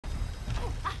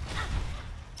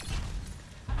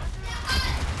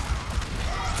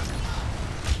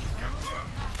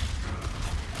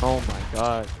Oh my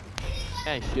god.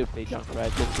 I should play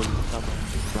Junkrat just to summon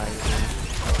my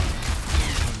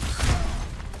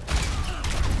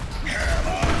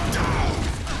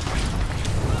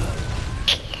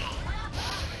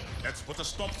Let's put a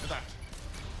stop to that.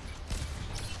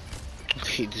 I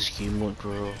hate this game mode,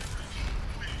 bro.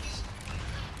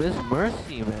 This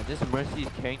Mercy, man. This Mercy is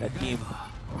carrying the team.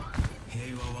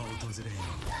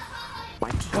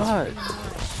 My god.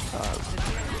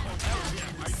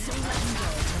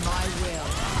 My will.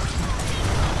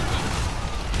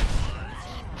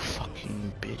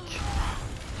 Fucking bitch.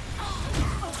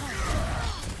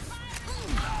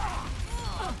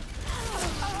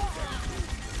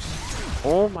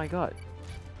 Oh my god.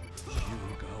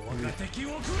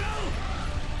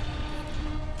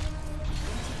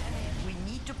 We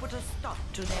need to put a stop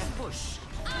to their push.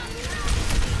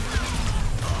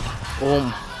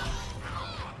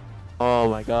 Oh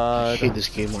my I god. hate this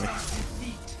game mode.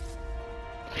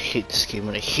 I hate this game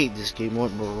mode. I hate this game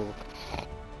mode, bro.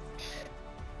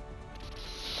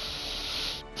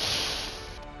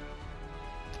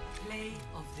 Play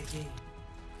of the game.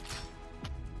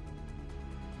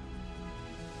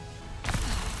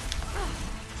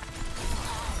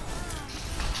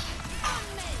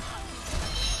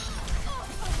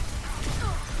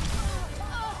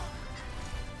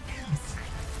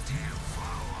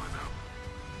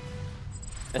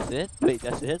 That's it? Wait,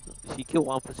 that's it? She killed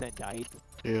 1% died.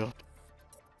 Yeah.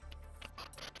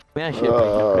 Man, I should play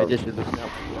Junkrat just to loosen up.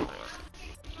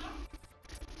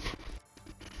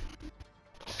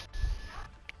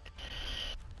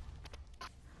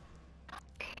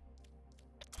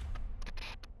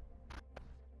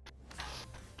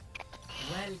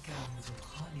 Welcome to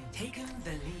Hollywood. Taken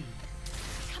the lead.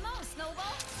 Come on,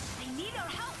 Snowball. They need our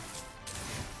help.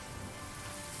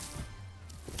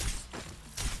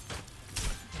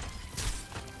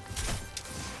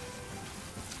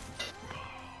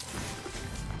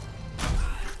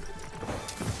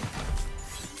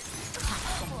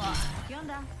 ¿Qué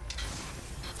onda?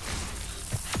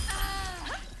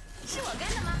 是我干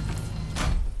的吗？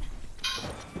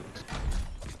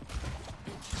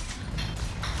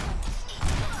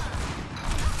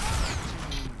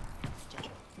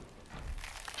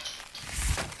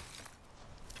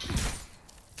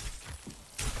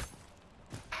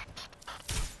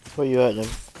 Where you at, then?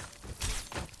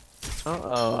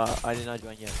 I did not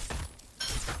join yet.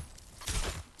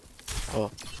 Oh.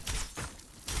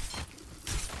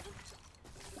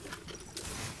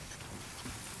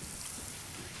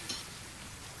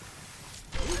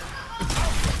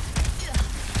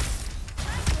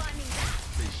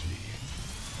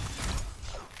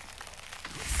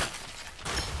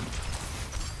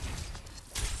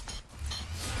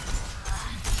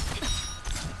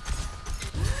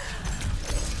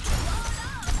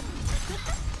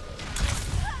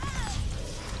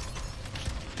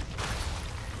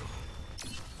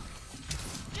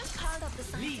 Just part of the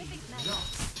scientific method.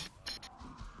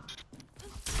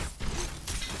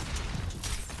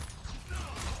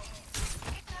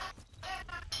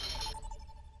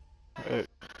 Right.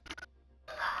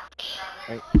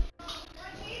 Right.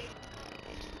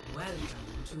 Welcome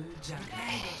to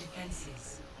Japan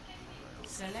Defenses.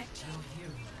 Select your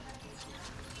hero.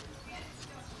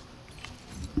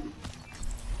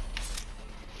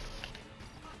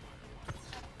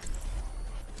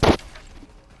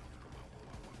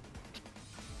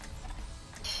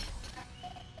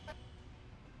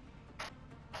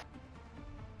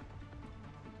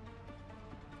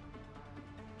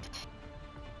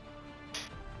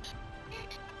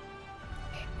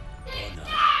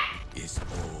 Is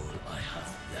all I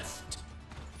have left.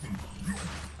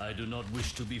 I do not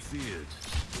wish to be feared,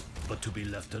 but to be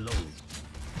left alone.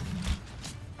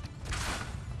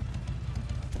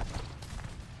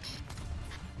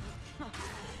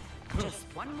 Just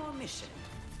one more mission.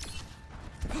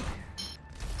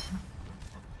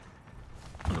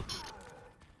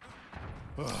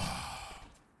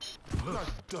 That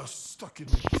dust stuck in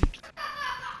my teeth.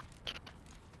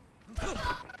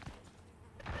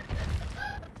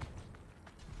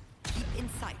 Keep in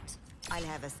sight. I'll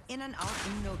have us in and out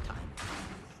in no time.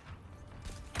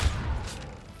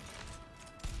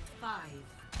 5,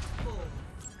 4,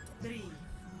 3,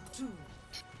 2,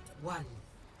 1.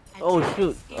 Oh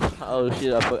shoot! Oh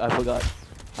shit! I forgot.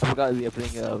 I forgot we are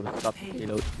playing stop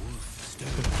payload.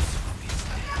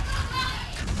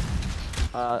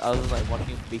 I was like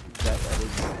watching Baking that edit.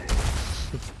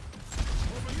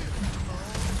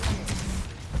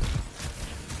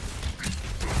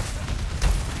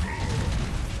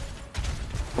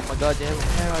 Oh my god, damn!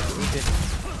 Where are the agents?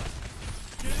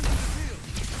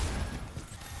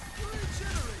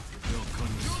 Your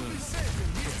concern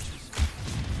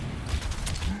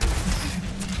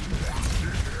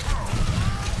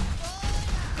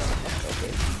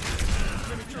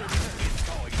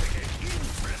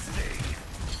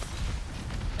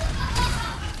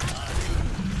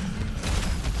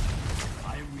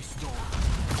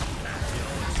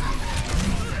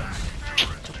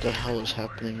The hell is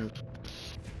happening?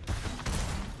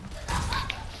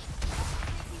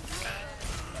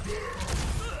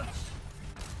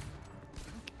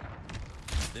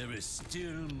 There is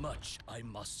still much I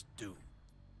must do.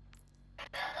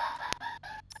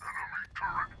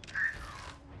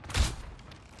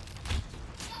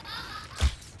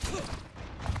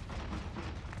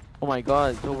 Oh my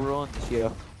god, it's overrun this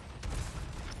year.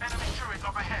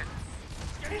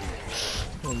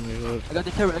 Oh my god. I got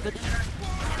the turret, I got the turret.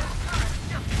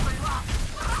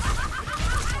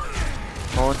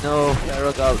 Oh no,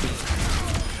 Pharaoh got me.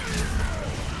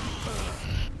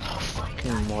 Oh,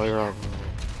 fucking Moira, bro.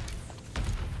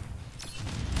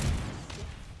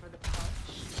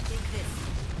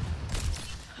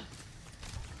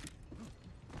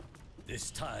 This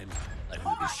time, I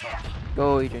will be sharp.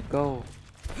 Go, Agent, go.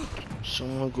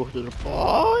 Someone go to the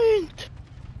point.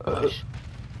 Nice.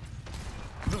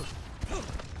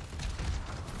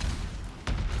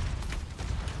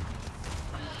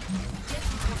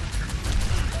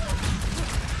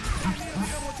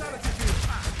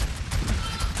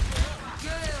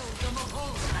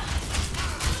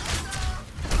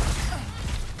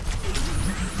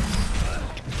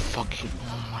 Fucking,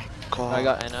 oh my god. I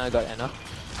got Anna, I got Anna.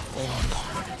 Oh no.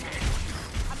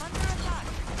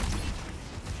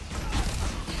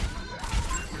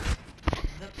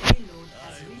 The payload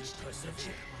has reached the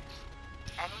checkpoint.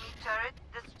 Enemy turret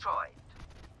destroyed.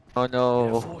 Oh Their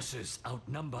no, forces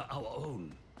outnumber our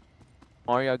own.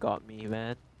 Maria got me,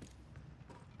 man.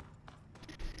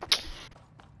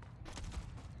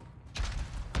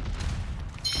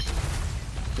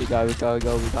 We gotta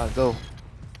go.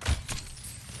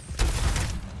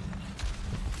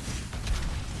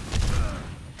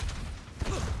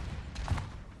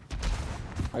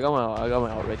 I got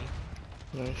my ult ready.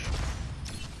 Nice.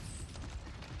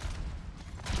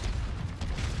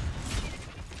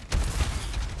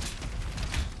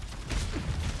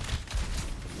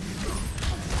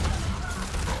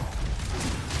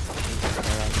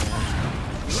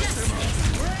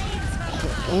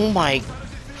 Oh my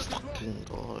fucking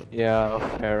god. Yeah,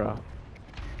 Farah.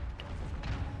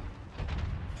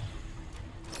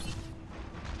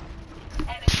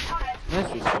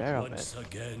 Nice with Farah, man. Once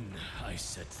again, I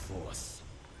set forth.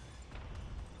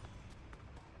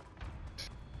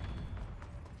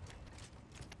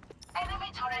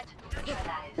 Enemy turret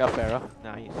neutralized. Got Farah.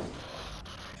 Nice.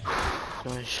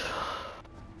 Nice.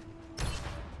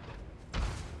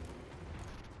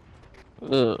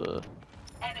 Ugh.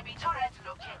 Enemy turret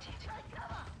located.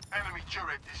 Enemy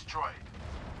turret destroyed.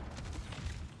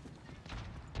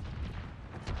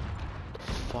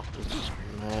 Fuck is this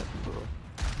map, bro?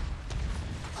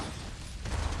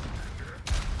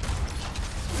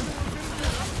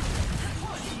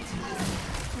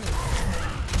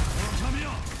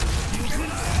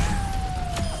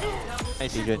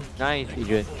 Nice, Adrian. Nice,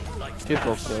 Adrian.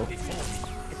 Triple kill.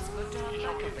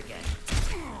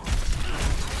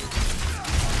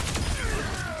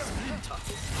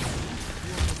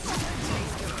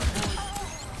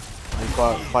 I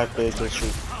got 5 players to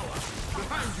shoot.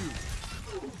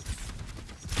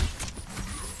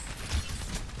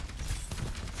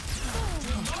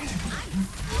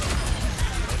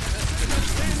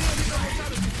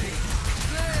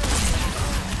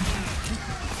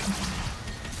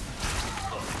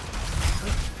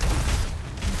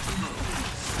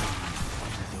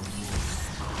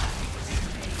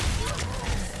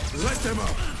 Let them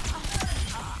up.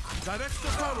 That extra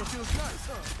power feels nice,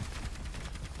 huh?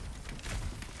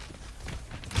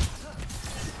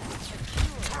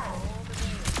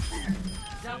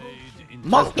 Let's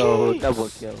Monkey! go. Double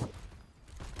kill.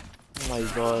 Oh my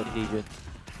god. Adrian. Here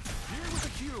with the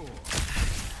cure.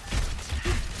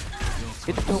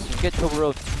 Get to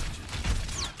road.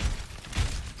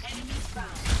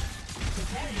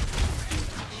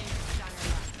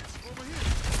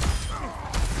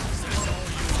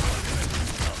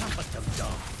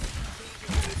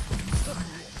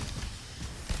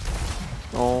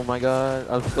 Oh my god,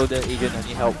 I'm so dead, Adrian. I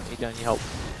need help. Adrian, I need help.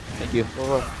 Thank you.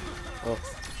 Oh.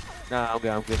 Nah, I'm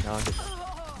good now. I'm good.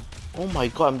 Oh my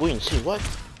god, I'm going to see what?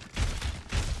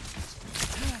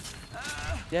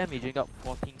 Damn, Adrian got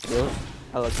 14 kills.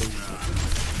 I like it.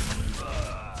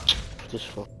 This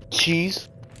fuck. Cheese.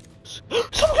 Someone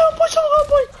got a point! Someone got a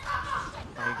point!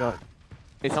 Oh my god.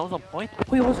 Hey, someone's on point?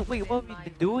 Wait, what have we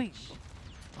been doing?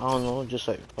 I don't know, just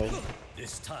like fight.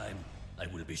 This time, I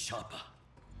will be sharper.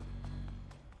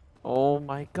 Oh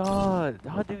my god.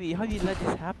 How do you let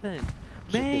this happen?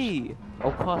 May!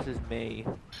 Of course it's May.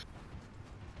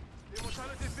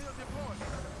 Immortality field deployed.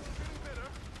 Feeling better.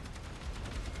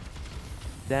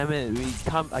 Damn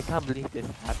it, I can't believe this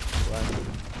happened to us.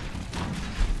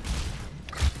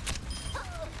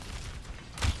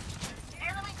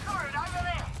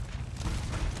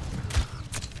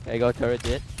 There you go, turret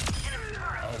did.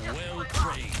 A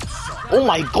well-trained shot. Oh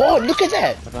my god, look at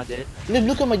that! One did.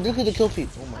 Look at the kill feed.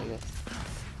 Oh my god.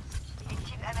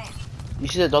 You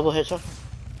see the double headshot?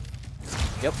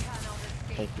 Yep.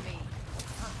 Thank you.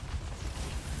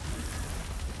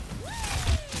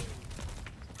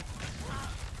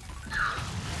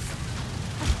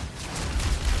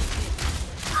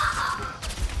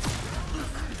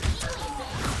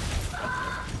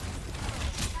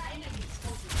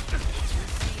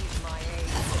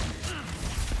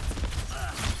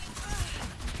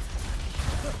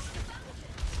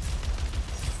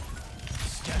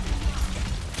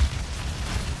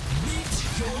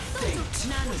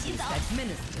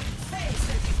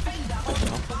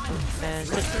 Man,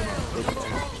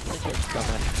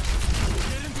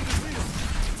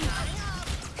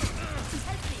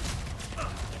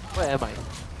 where am I?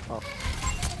 Oh,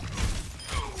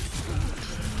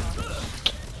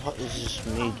 What is this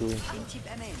me doing?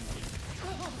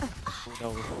 who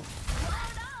knows?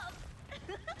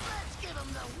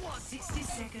 60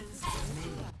 seconds.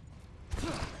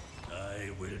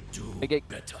 I will do Okay.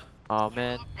 better. Oh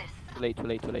man, too late, too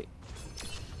late, too late.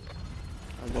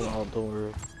 Don't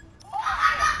worry.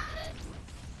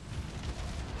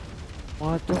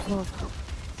 What the fuck?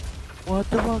 What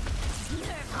the fuck?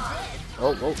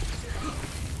 Oh.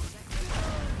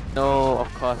 No,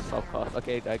 of course.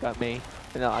 Okay, I got me.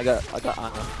 No, I got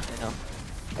Anna.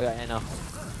 I got Anna.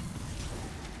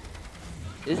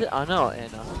 Is it Anna or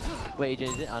Anna? Wait,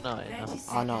 Agent, is it Anna or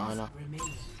Anna? Anna.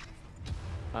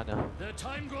 Anna. The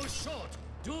time grows short.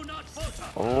 Do not falter.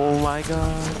 Oh my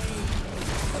god.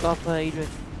 Stop her, Adrian.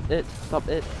 Stop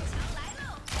it.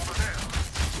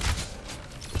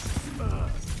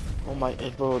 Oh my,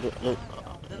 bro,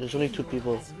 there's only 2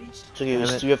 people. It's okay, Damn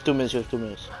it. you have 2 minutes, Don't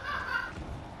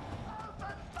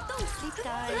sleep,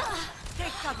 guys.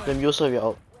 Take cover. Then you also have your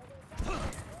out.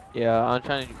 Yeah, I'm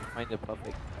trying to find the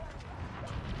perfect.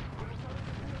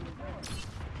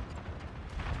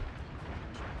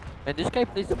 And this guy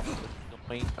plays the most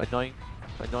annoying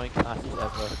classes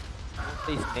ever.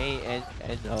 He plays Mei and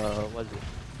what's it?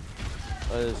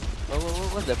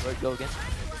 What's that bird go again?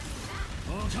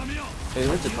 Hey,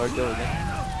 what's the bird go again?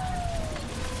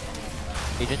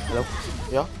 Agent, hello?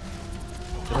 Yeah?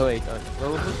 Oh wait, what's the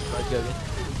bird go again?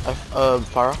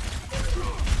 Farah?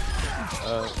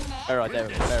 Farah, there,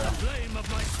 Farah. Flame of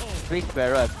my soul. Please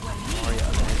Farah and Moria.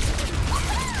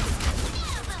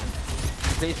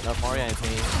 Please Moria and me.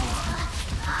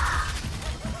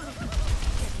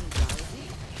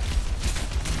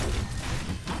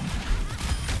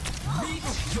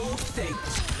 Your fate.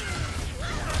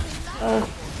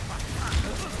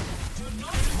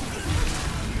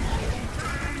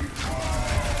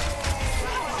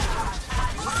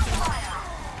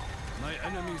 My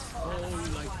enemies fall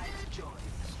like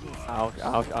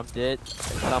Ouch, I'm dead.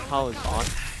 Somehow it's on.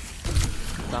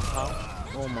 Somehow.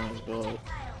 Oh my god.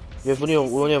 They only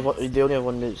have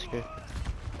 1 minute, okay?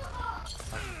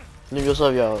 Then you also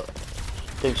have your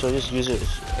thing, so just use it.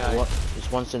 It's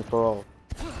once and for all.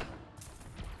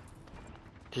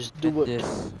 Just do it.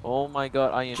 This. Oh my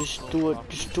god, I am. Just so do it. fucking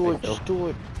Just do it. afraid Just do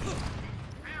it.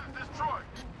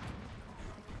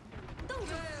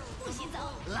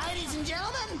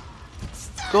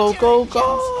 Go, go,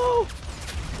 go!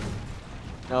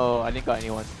 No, I didn't got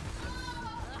anyone.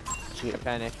 Shit. I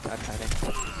panicked. 30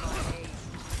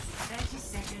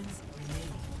 seconds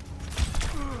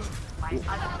remaining.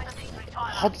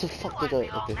 How the fuck did I?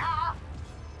 Okay.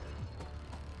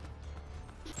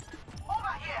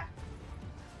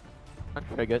 I'm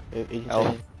triggered. 18 Oh.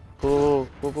 seconds. Go.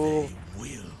 will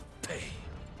pay.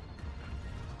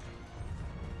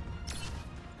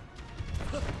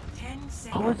 10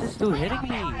 seconds. How is this dude hitting me?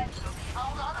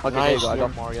 Okay, there you Nice, go. I got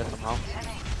yeah. Moria somehow.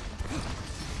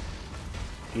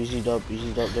 Easy dub,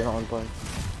 they're not on point.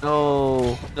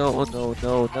 No. Anna is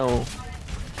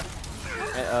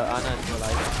still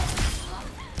alive.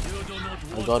 You do not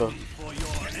I want got to her. be for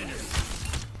your enemies.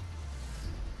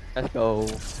 Let's go.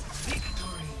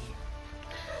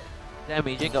 Damn,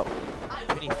 Agent got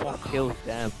 24 kills.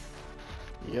 Damn.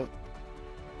 Yep.